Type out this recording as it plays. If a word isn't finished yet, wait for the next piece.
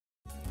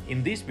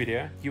In this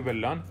video, you will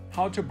learn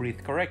how to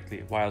breathe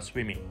correctly while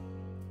swimming.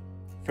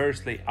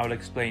 Firstly, I will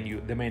explain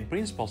you the main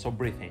principles of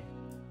breathing,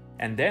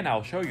 and then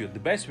I'll show you the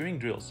best swimming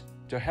drills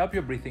to help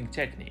your breathing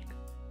technique.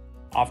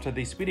 After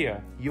this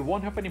video, you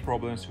won't have any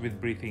problems with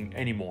breathing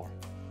anymore.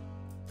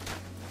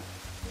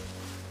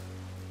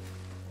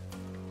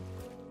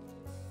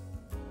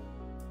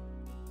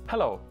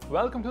 Hello,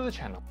 welcome to the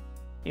channel.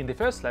 In the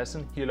first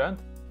lesson, you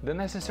learned the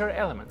necessary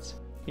elements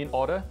in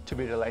order to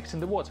be relaxed in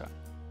the water.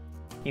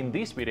 In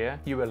this video,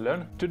 you will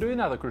learn to do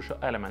another crucial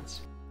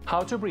element: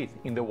 how to breathe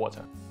in the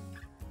water.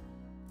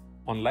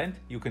 On land,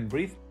 you can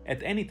breathe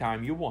at any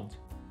time you want.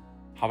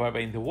 However,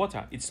 in the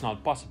water, it's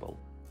not possible.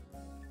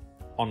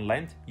 On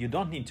land, you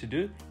don't need to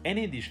do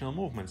any additional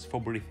movements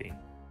for breathing.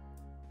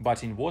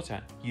 But in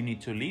water, you need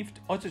to lift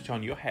or to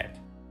turn your head.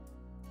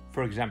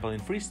 For example,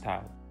 in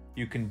freestyle,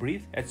 you can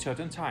breathe at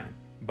certain time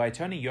by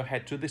turning your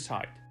head to the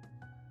side.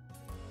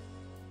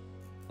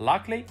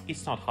 Luckily,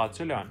 it's not hard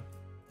to learn,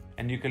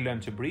 and you can learn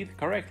to breathe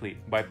correctly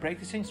by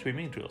practicing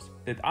swimming drills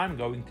that I'm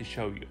going to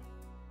show you.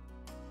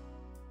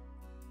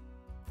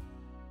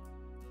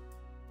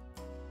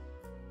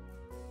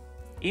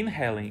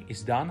 Inhaling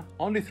is done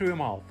only through your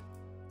mouth.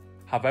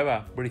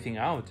 However, breathing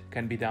out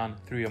can be done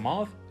through your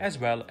mouth as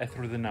well as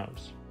through the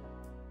nose.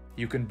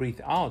 You can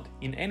breathe out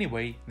in any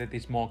way that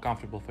is more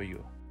comfortable for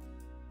you.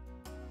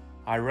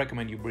 I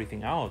recommend you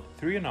breathing out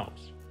through your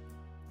nose.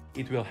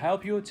 It will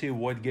help you to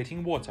avoid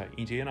getting water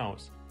into your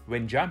nose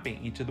when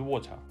jumping into the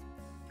water,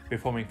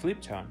 performing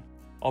flip turn,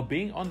 or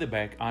being on the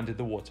back under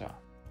the water.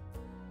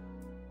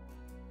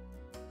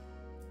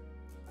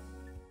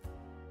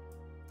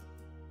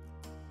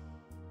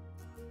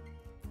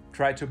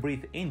 Try to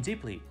breathe in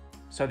deeply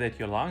so that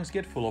your lungs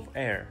get full of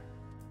air.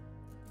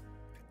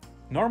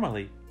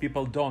 Normally,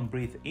 people don't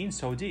breathe in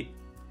so deep.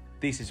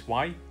 This is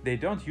why they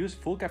don't use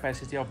full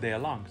capacity of their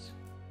lungs.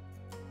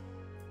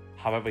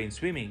 However, in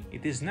swimming,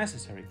 it is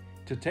necessary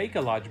to take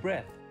a large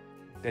breath,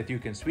 that you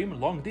can swim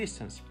long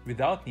distance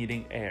without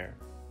needing air.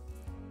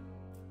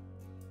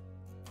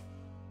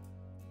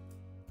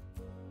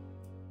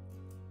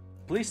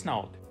 Please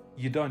note,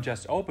 you don't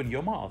just open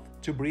your mouth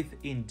to breathe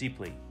in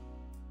deeply.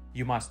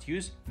 You must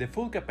use the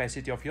full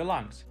capacity of your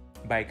lungs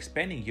by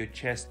expanding your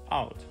chest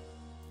out.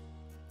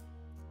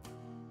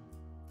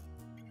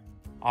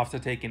 After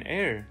taking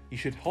air, you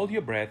should hold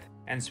your breath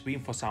and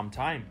swim for some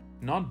time,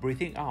 not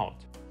breathing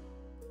out.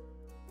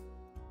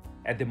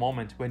 At the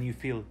moment when you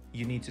feel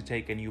you need to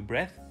take a new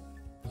breath,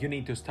 you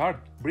need to start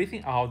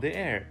breathing out the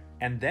air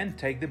and then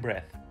take the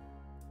breath.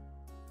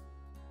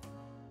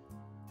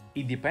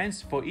 It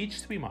depends for each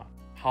swimmer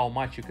how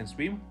much you can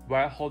swim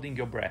while holding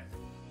your breath.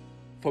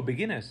 For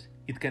beginners,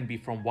 it can be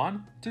from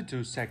 1 to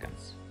 2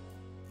 seconds.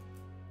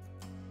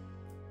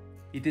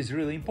 It is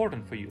really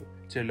important for you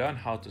to learn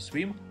how to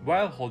swim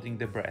while holding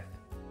the breath.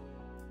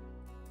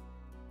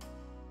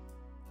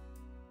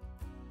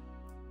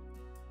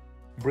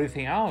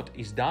 Breathing out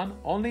is done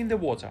only in the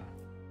water.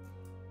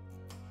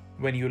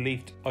 When you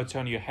lift or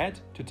turn your head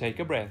to take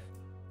a breath,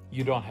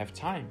 you don't have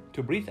time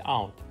to breathe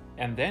out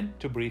and then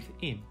to breathe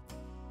in.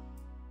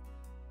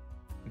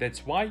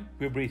 That's why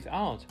we breathe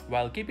out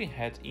while keeping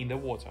head in the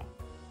water.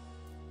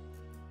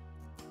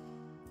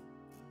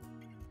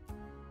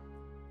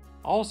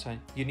 Also,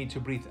 you need to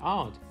breathe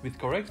out with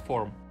correct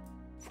form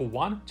for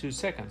 1-2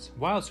 seconds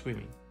while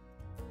swimming.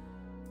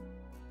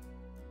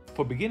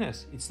 For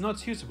beginners, it's not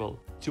suitable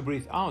to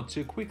breathe out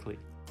too quickly.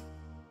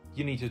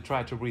 You need to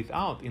try to breathe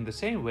out in the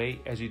same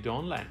way as you do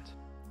on land.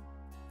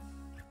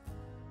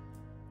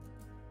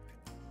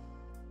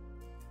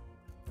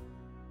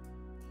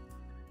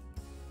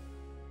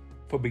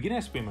 For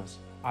beginner swimmers,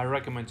 I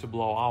recommend to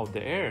blow out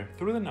the air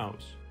through the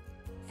nose.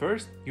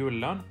 First, you will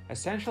learn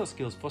essential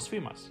skills for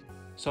swimmers,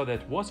 so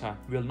that water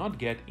will not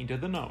get into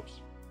the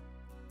nose.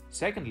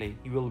 Secondly,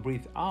 you will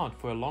breathe out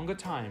for a longer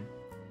time.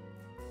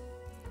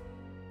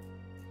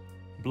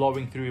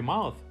 Blowing through your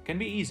mouth can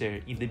be easier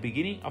in the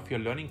beginning of your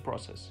learning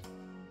process,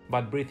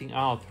 but breathing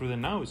out through the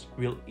nose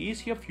will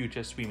ease your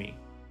future swimming.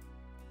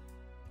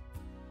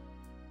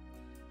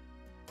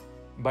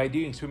 By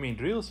doing swimming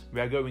drills, we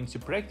are going to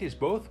practice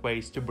both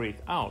ways to breathe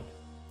out,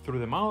 through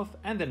the mouth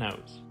and the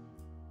nose.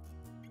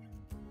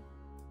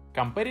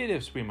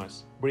 Competitive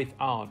swimmers breathe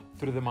out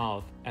through the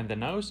mouth and the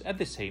nose at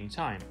the same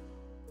time.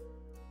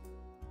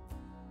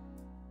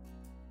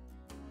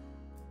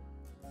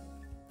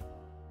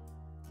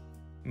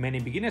 Many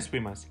beginner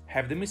swimmers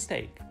have the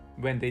mistake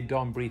when they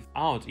don't breathe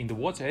out in the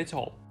water at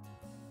all.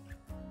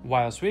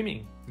 While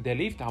swimming, they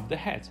lift up the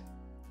head,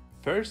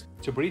 first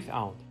to breathe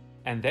out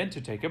and then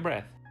to take a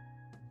breath.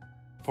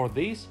 For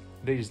this,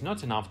 there is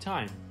not enough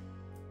time.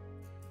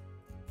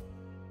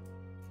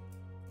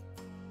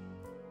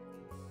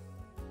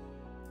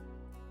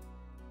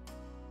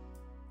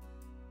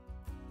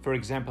 For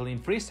example, in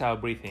freestyle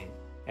breathing,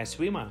 a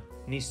swimmer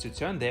needs to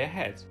turn their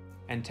head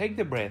and take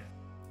the breath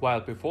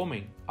while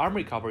performing arm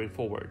recovery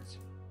forwards.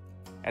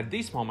 At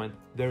this moment,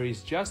 there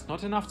is just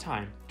not enough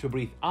time to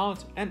breathe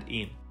out and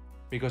in,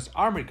 because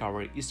arm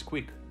recovery is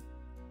quick.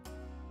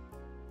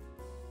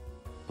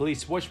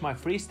 Please watch my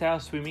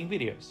freestyle swimming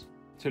videos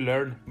to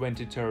learn when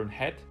to turn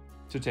head,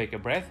 to take a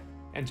breath,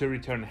 and to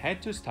return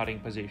head to starting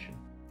position.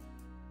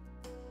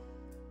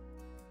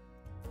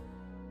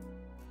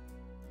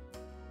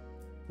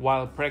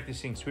 While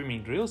practicing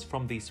swimming drills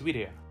from this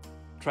video,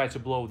 try to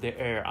blow the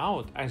air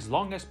out as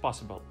long as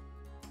possible.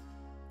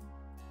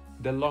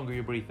 The longer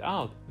you breathe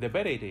out, the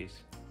better it is.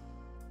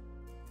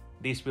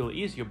 This will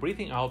ease your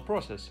breathing out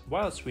process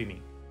while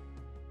swimming.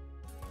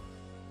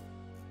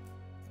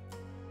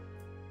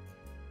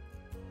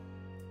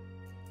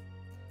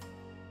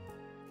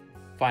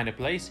 Find a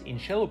place in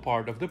shallow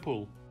part of the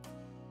pool.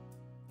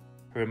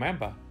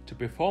 Remember to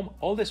perform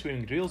all the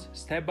swimming drills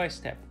step by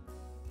step.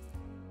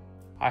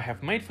 I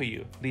have made for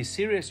you this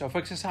series of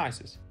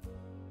exercises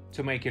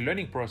to make your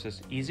learning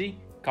process easy,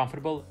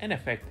 comfortable, and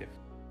effective.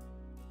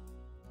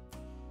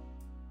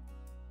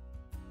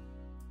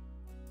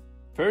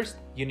 First,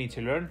 you need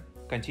to learn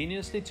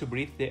continuously to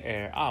breathe the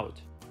air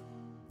out.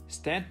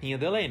 Stand near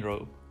the lane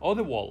rope or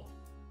the wall.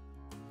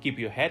 Keep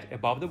your head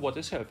above the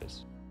water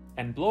surface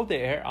and blow the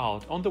air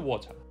out on the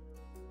water.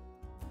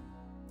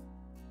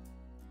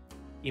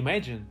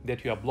 Imagine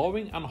that you are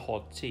blowing on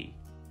hot tea.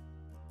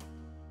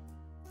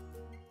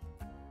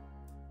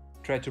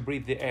 Try to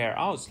breathe the air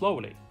out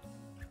slowly.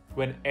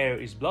 When air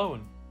is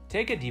blown,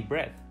 take a deep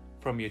breath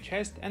from your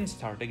chest and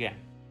start again.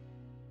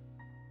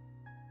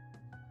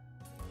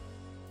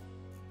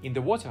 In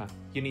the water,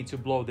 you need to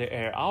blow the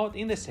air out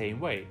in the same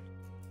way.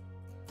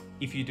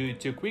 If you do it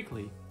too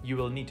quickly, you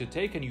will need to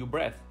take a new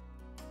breath.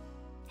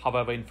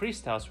 However, in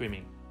freestyle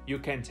swimming, you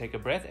can take a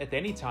breath at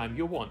any time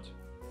you want.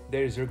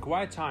 There is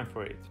required time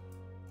for it.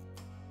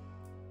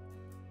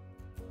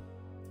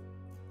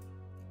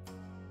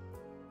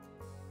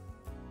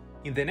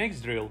 In the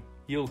next drill,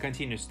 you'll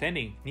continue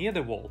standing near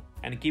the wall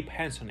and keep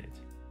hands on it.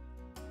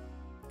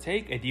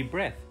 Take a deep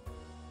breath,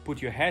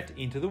 put your head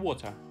into the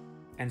water,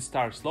 and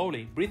start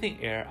slowly breathing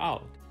air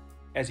out,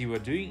 as you were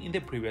doing in the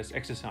previous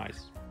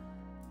exercise.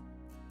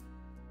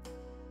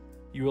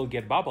 You will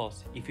get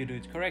bubbles if you do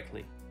it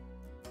correctly.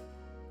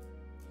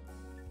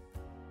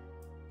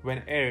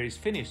 When air is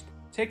finished,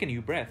 take a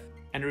new breath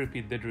and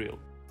repeat the drill.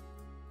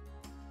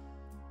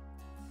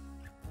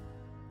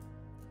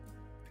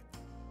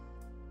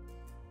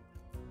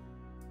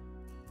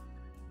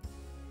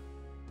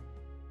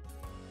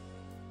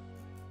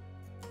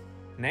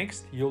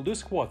 Next, you'll do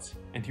squats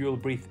and you will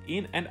breathe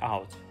in and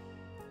out.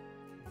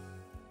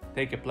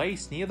 Take a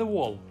place near the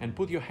wall and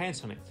put your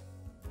hands on it.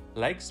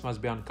 Legs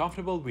must be on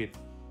comfortable width.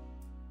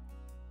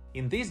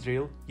 In this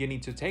drill, you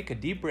need to take a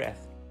deep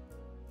breath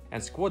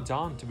and squat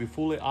down to be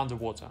fully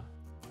underwater.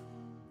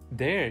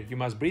 There, you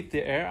must breathe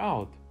the air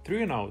out through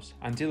your nose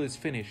until it's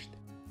finished.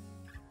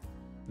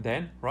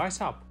 Then,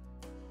 rise up,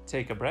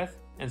 take a breath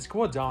and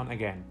squat down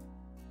again.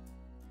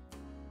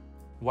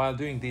 While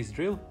doing this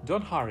drill,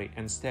 don't hurry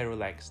and stay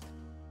relaxed.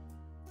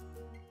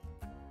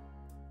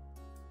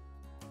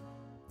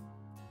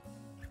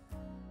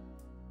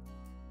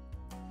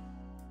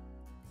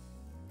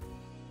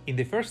 In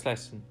the first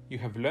lesson, you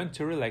have learned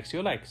to relax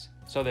your legs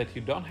so that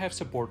you don't have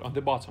support on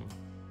the bottom.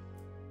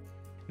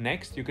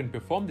 Next, you can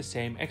perform the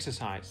same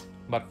exercise,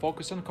 but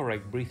focus on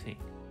correct breathing.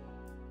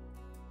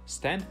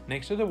 Stand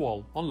next to the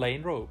wall on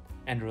lane rope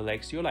and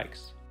relax your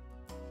legs.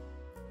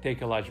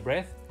 Take a large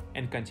breath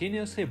and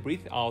continuously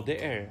breathe out the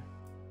air.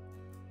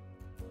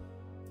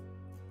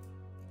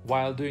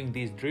 While doing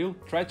this drill,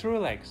 try to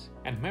relax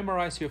and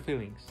memorize your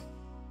feelings.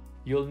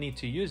 You'll need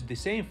to use the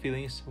same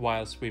feelings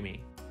while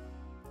swimming.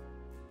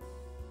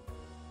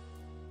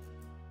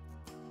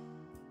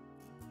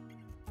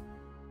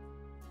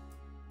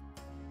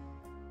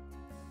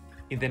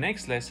 In the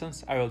next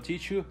lessons, I will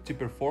teach you to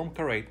perform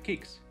correct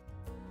kicks,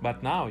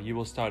 but now you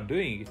will start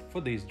doing it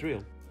for this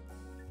drill.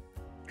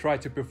 Try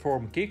to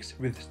perform kicks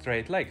with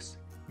straight legs,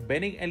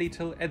 bending a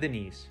little at the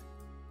knees.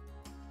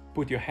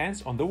 Put your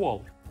hands on the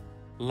wall,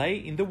 lay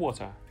in the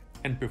water,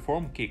 and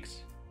perform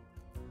kicks.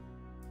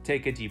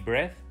 Take a deep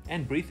breath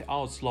and breathe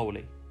out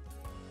slowly.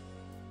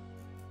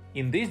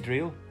 In this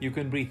drill, you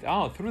can breathe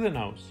out through the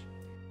nose.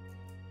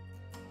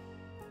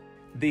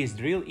 This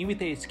drill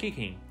imitates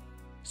kicking.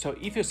 So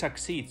if you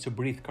succeed to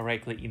breathe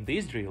correctly in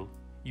this drill,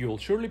 you will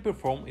surely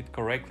perform it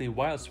correctly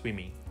while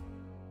swimming.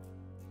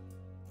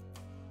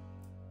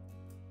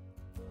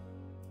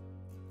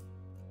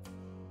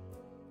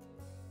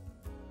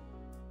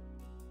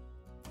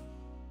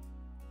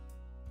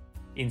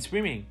 In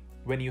swimming,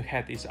 when your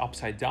head is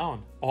upside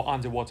down or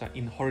underwater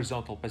in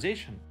horizontal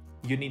position,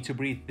 you need to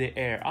breathe the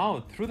air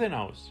out through the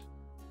nose.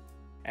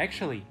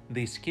 Actually,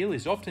 this skill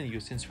is often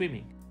used in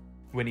swimming,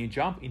 when you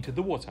jump into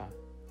the water,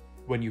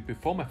 when you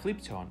perform a flip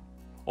turn,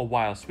 or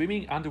while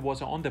swimming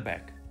underwater on the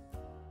back.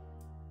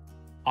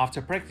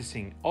 After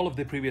practicing all of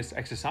the previous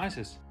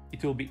exercises,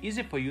 it will be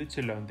easy for you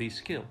to learn this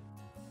skill.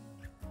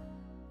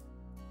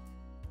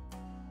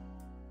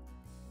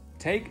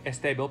 Take a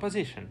stable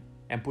position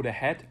and put a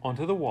head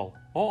onto the wall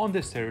or on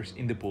the stairs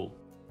in the pool.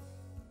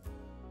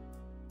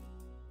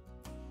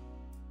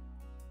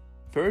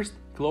 First,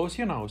 close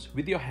your nose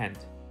with your hand.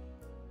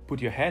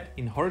 Put your head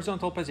in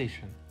horizontal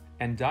position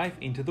and dive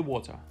into the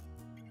water.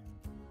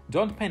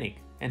 Don't panic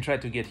and try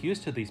to get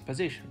used to this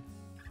position.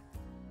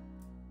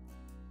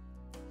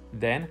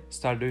 Then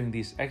start doing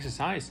this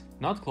exercise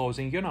not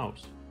closing your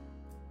nose.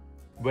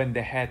 When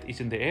the head is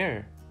in the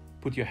air,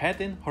 put your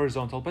head in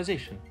horizontal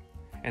position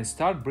and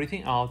start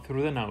breathing out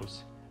through the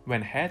nose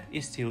when head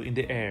is still in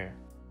the air.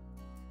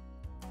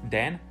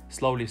 Then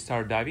slowly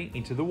start diving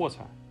into the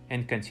water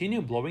and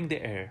continue blowing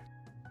the air.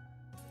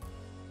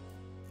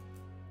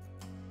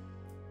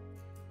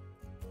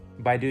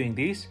 By doing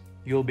this,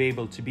 you'll be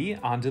able to be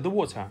under the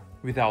water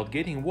without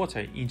getting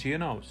water into your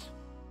nose.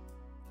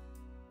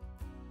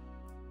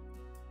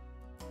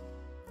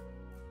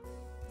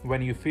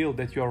 When you feel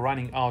that you are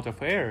running out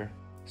of air,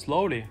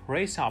 slowly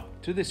raise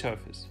up to the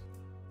surface.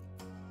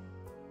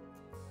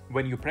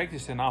 When you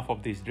practice enough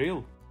of this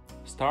drill,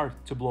 start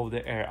to blow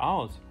the air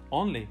out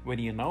only when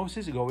your nose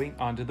is going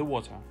under the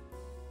water.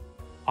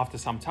 After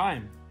some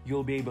time,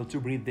 you'll be able to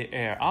breathe the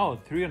air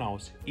out through your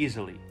nose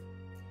easily.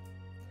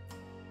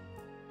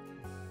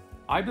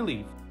 I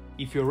believe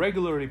if you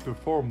regularly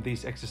perform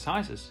these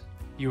exercises,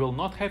 you will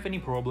not have any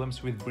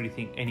problems with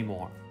breathing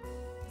anymore.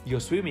 Your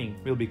swimming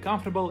will be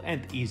comfortable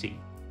and easy.